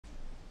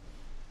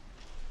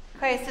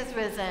Christ is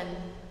risen.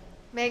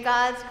 May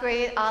God's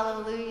great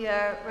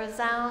Alleluia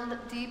resound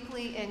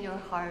deeply in your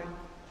heart.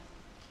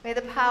 May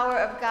the power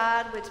of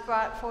God which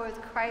brought forth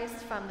Christ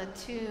from the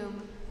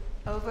tomb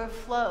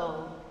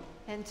overflow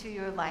into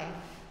your life.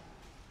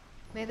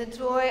 May the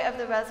joy of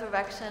the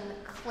resurrection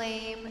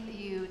claim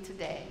you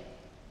today.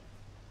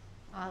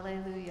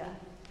 Alleluia.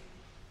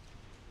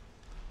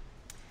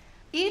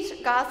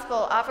 Each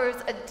gospel offers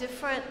a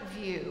different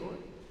view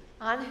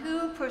on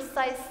who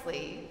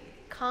precisely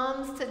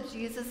comes to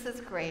Jesus'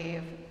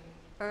 grave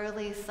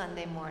early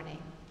Sunday morning.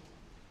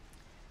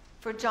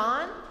 For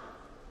John,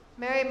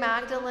 Mary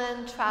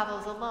Magdalene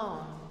travels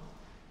alone,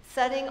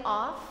 setting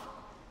off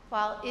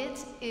while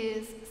it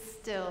is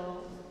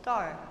still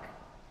dark.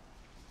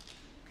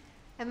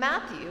 In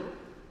Matthew,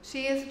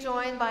 she is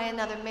joined by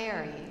another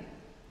Mary,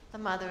 the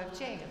mother of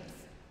James.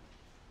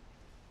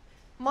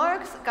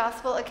 Mark's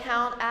gospel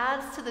account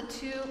adds to the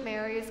two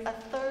Marys a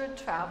third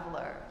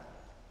traveler,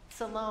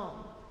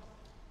 Salome.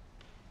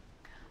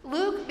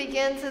 Luke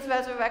begins his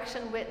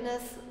resurrection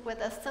witness with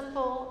a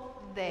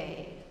simple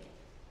they.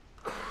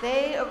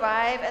 They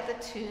arrive at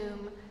the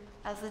tomb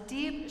as the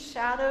deep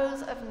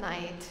shadows of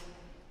night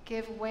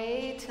give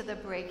way to the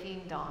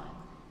breaking dawn.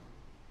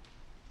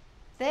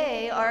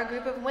 They are a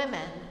group of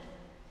women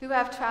who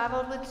have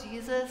traveled with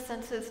Jesus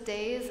since his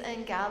days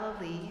in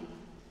Galilee,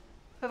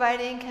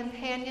 providing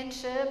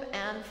companionship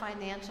and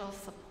financial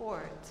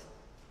support.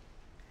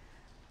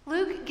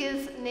 Luke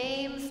gives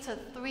names to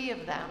 3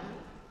 of them,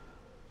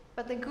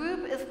 but the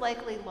group is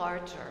likely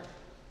larger.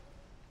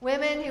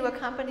 Women who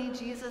accompany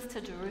Jesus to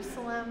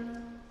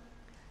Jerusalem,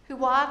 who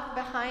walk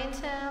behind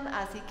him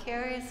as he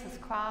carries his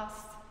cross,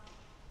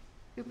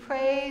 who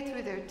pray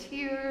through their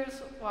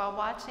tears while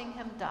watching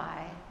him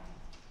die,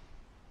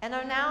 and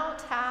are now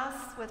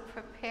tasked with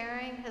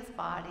preparing his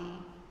body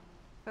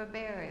for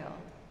burial.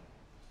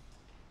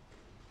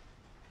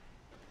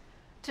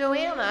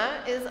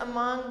 Joanna is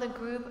among the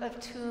group of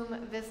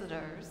tomb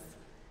visitors,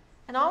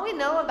 and all we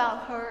know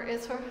about her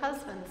is her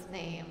husband's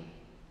name,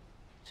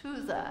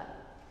 Chuza,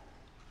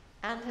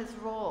 and his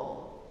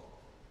role,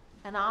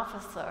 an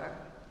officer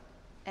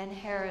in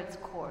Herod's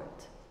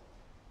court.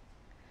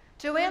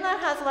 Joanna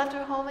has left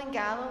her home in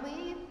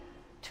Galilee,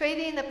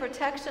 trading the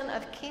protection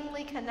of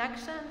kingly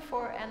connection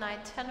for an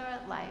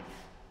itinerant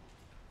life,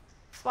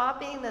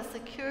 swapping the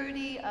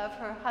security of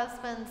her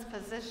husband's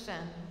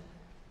position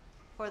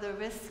for the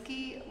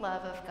risky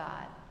love of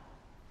God.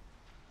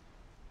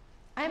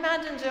 I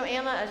imagine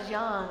Joanna as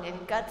young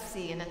and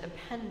gutsy and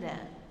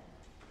independent,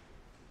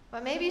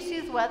 but maybe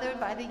she's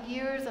weathered by the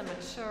years and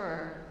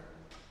mature,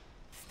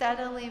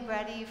 steadily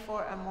ready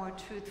for a more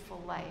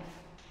truthful life.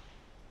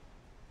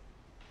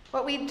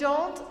 What we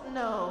don't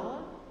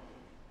know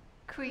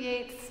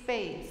creates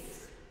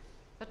space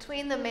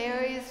between the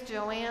Marys,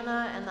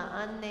 Joanna, and the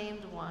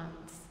unnamed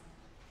ones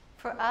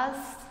for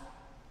us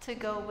to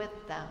go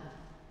with them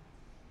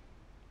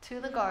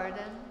to the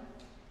garden,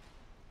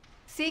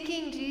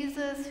 seeking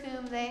Jesus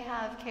whom they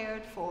have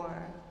cared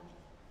for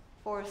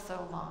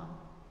so long.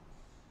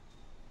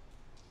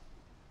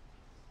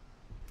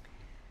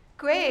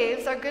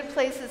 Graves are good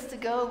places to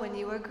go when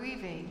you are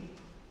grieving.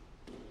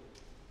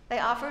 They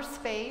offer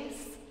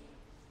space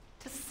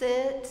to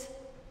sit,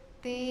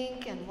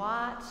 think, and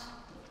watch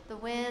the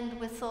wind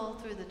whistle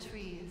through the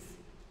trees.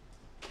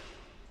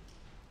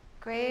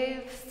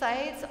 Grave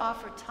sites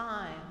offer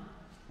time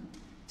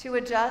to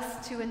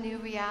adjust to a new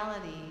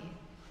reality,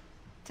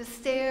 to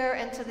stare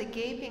into the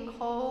gaping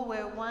hole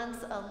where once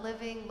a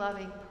living,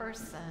 loving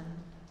person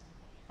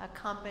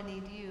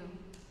accompanied you.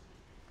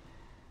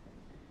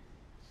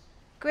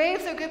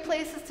 Graves are good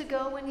places to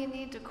go when you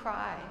need to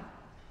cry,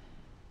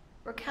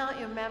 recount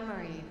your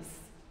memories,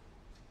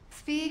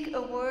 speak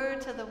a word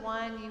to the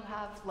one you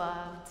have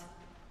loved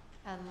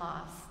and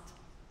lost.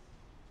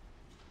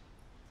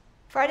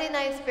 Friday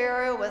night's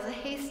burial was a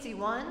hasty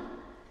one,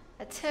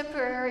 a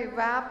temporary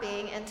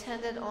wrapping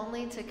intended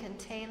only to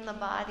contain the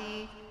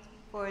body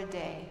for a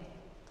day.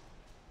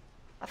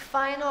 A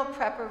final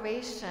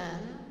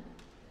preparation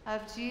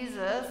of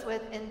Jesus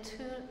with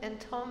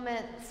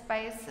entombment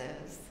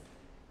spices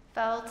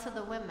fell to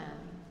the women,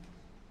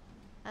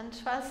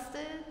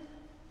 entrusted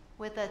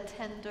with a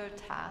tender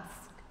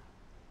task.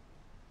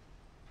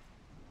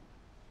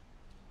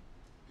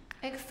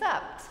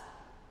 Except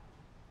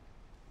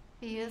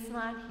he is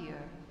not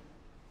here.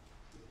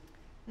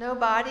 No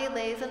body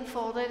lays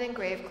enfolded in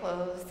grave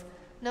clothes.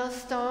 No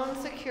stone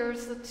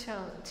secures the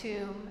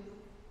tomb.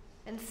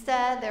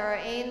 Instead, there are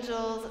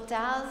angels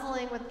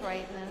dazzling with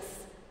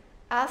brightness,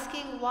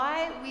 asking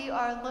why we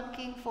are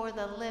looking for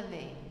the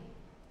living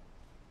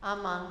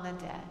among the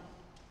dead.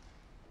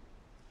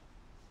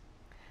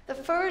 The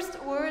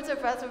first words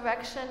of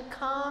resurrection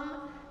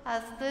come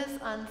as this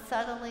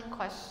unsettling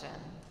question: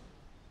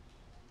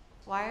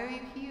 why are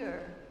you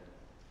here?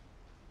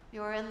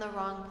 You're in the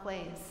wrong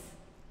place.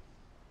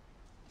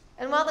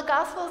 And while the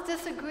Gospels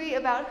disagree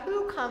about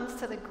who comes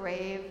to the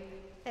grave,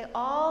 they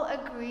all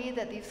agree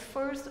that these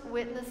first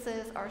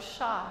witnesses are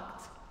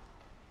shocked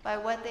by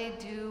what they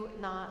do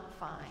not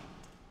find.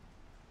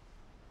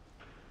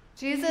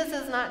 Jesus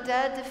is not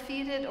dead,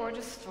 defeated, or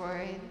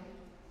destroyed.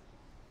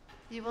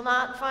 You will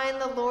not find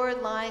the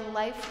Lord lying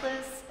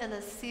lifeless in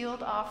a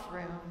sealed-off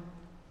room.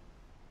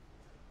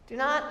 Do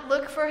not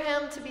look for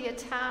him to be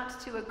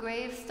attached to a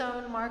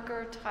gravestone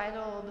marker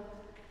titled,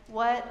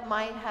 "What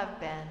Might Have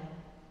Been."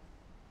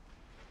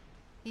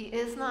 He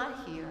is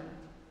not here.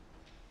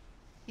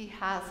 He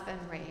has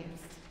been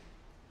raised.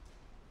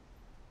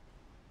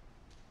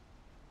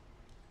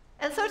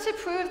 And so to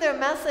prove their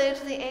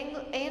message, the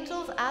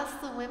angels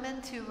asked the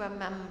women to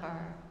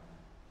remember.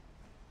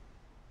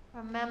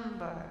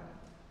 Remember.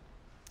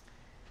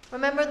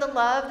 Remember the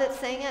love that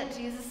sang at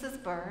Jesus'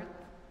 birth.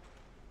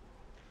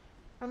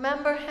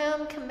 Remember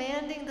him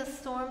commanding the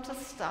storm to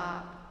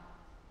stop.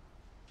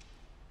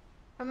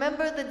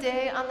 Remember the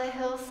day on the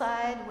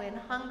hillside when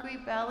hungry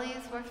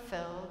bellies were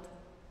filled.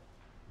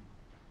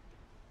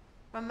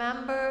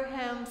 Remember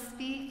him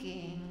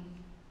speaking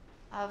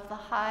of the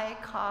high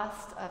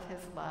cost of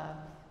his love.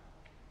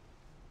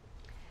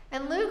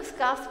 In Luke's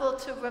gospel,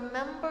 to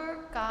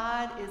remember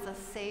God is a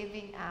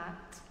saving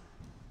act.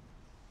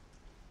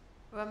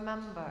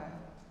 Remember.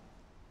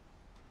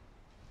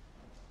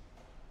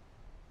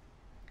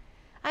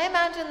 I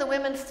imagine the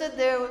women stood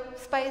there,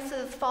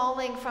 spices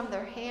falling from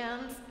their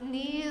hands,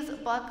 knees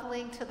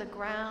buckling to the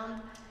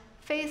ground,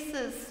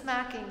 faces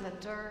smacking the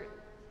dirt.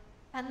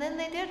 And then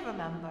they did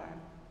remember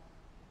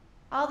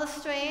all the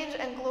strange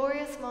and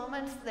glorious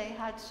moments they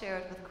had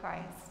shared with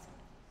Christ.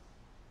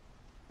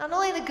 Not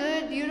only the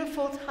good,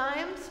 beautiful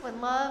times when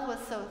love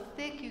was so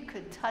thick you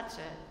could touch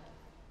it,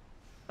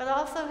 but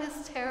also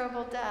his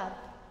terrible death,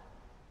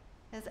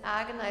 his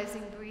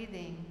agonizing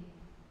breathing,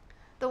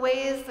 the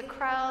ways the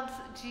crowds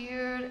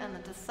jeered and the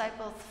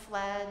disciples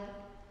fled,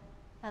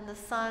 and the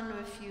sun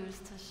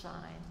refused to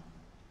shine.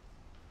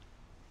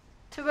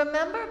 To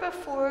remember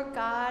before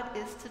God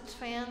is to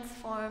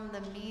transform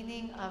the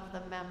meaning of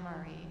the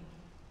memory,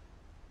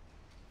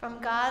 from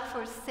God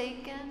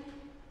forsaken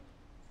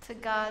to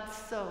God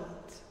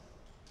soaked,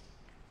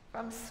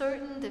 from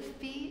certain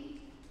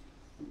defeat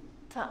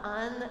to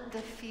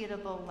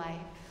undefeatable life.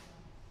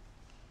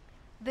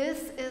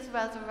 This is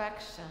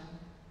resurrection.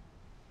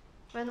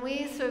 When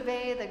we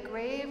survey the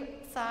grave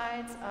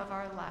sides of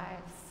our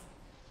lives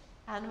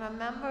and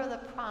remember the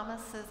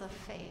promises of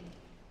faith,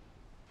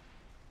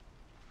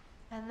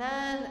 and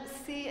then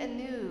see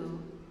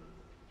anew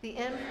the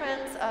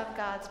imprints of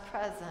God's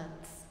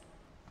presence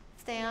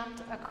stamped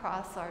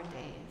across our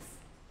days.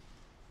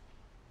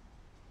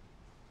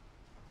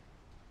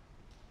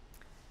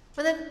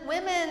 When the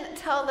women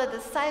tell the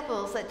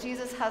disciples that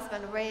Jesus has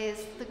been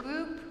raised, the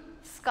group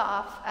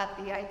scoff at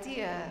the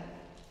idea.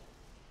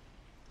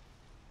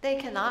 They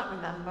cannot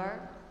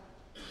remember,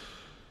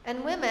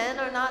 and women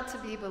are not to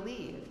be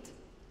believed.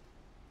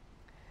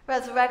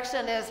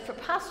 Resurrection is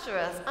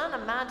preposterous,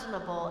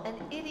 unimaginable,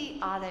 an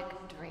idiotic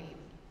dream.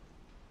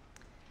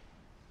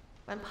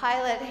 When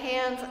Pilate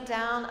hands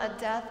down a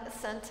death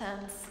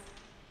sentence,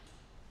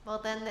 well,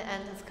 then the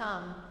end has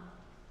come.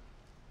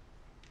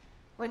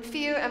 When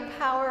fear and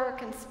power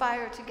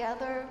conspire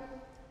together,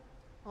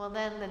 well,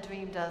 then the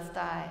dream does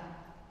die.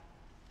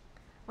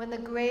 When the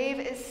grave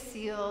is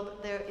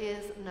sealed, there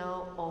is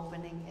no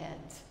opening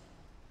it.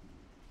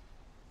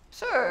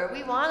 Sure,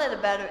 we wanted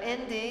a better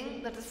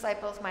ending, the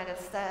disciples might have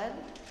said,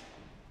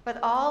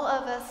 but all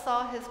of us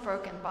saw his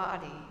broken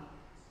body.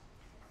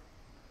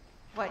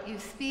 What you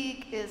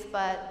speak is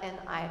but an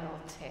idle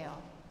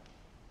tale.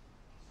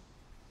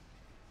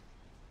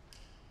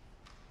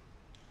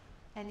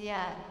 And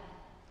yet,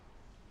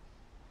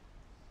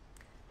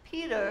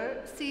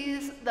 Peter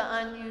sees the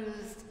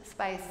unused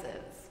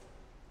spices.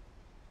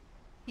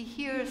 He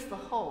hears the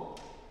hope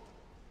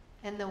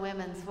in the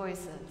women's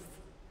voices.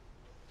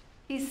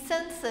 He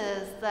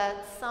senses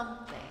that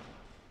something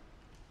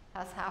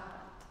has happened.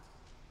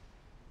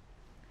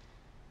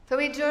 So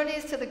he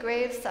journeys to the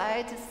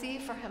graveside to see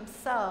for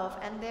himself,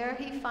 and there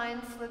he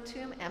finds the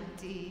tomb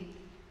empty,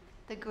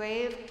 the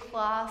grave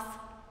cloth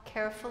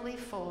carefully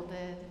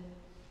folded,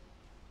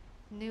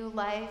 new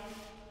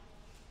life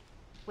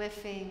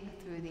whiffing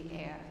through the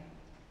air.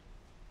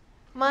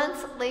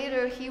 Months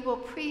later, he will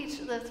preach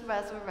this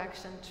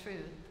resurrection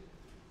truth.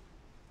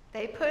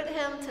 They put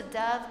him to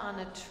death on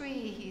a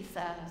tree, he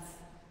says,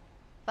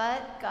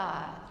 but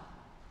God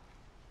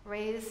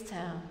raised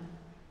him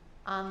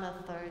on the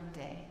third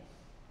day.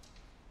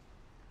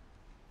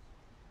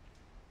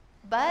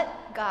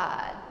 But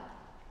God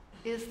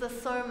is the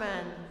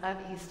sermon of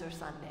Easter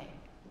Sunday.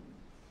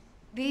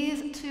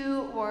 These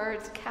two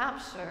words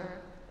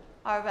capture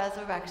our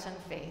resurrection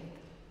faith.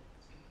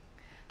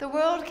 The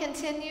world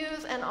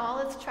continues in all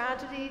its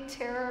tragedy,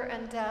 terror,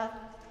 and death,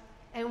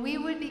 and we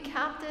would be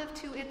captive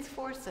to its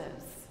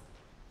forces.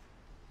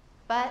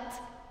 But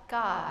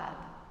God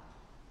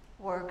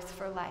works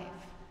for life.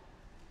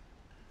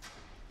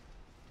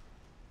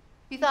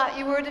 You thought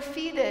you were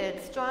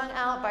defeated, strung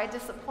out by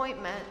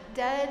disappointment,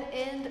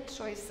 dead-end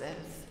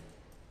choices.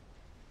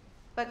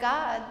 But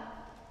God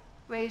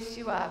raised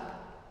you up,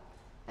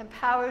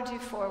 empowered you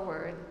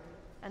forward,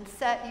 and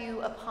set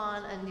you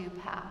upon a new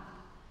path.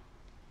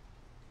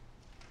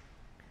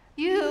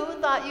 You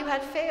thought you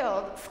had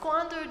failed,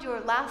 squandered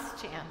your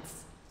last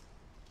chance.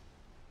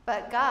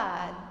 But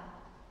God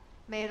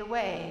made a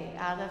way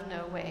out of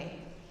no way.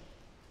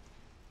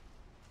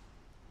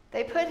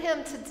 They put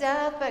him to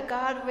death, but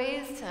God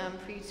raised him,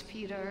 preached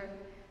Peter,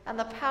 and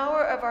the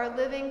power of our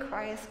living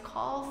Christ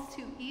calls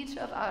to each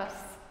of us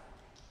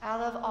out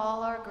of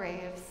all our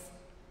graves,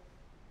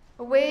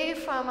 away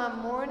from a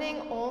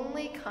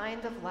mourning-only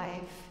kind of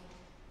life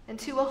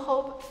into a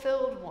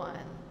hope-filled one,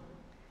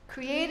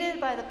 created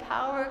by the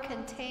power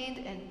contained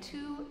in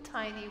two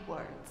tiny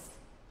words,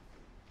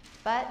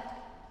 but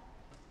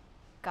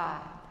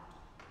God.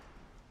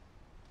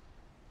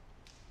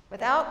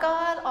 Without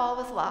God, all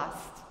was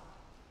lost.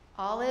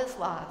 All is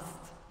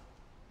lost.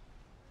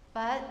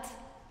 But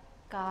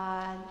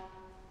God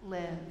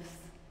lives.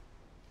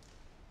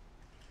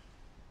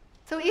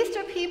 So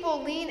Easter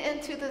people lean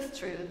into this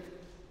truth.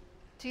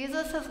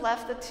 Jesus has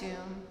left the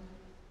tomb.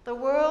 The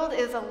world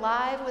is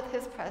alive with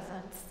his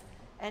presence,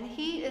 and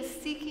he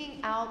is seeking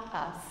out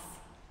us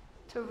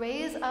to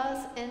raise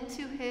us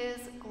into his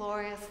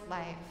glorious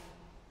life.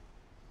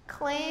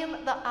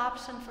 Claim the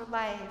option for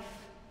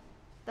life,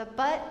 the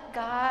but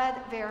God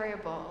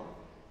variable,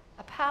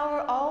 a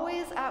power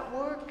always at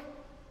work,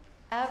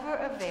 ever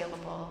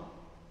available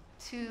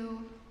to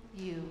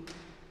you.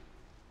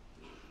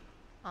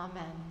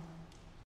 Amen.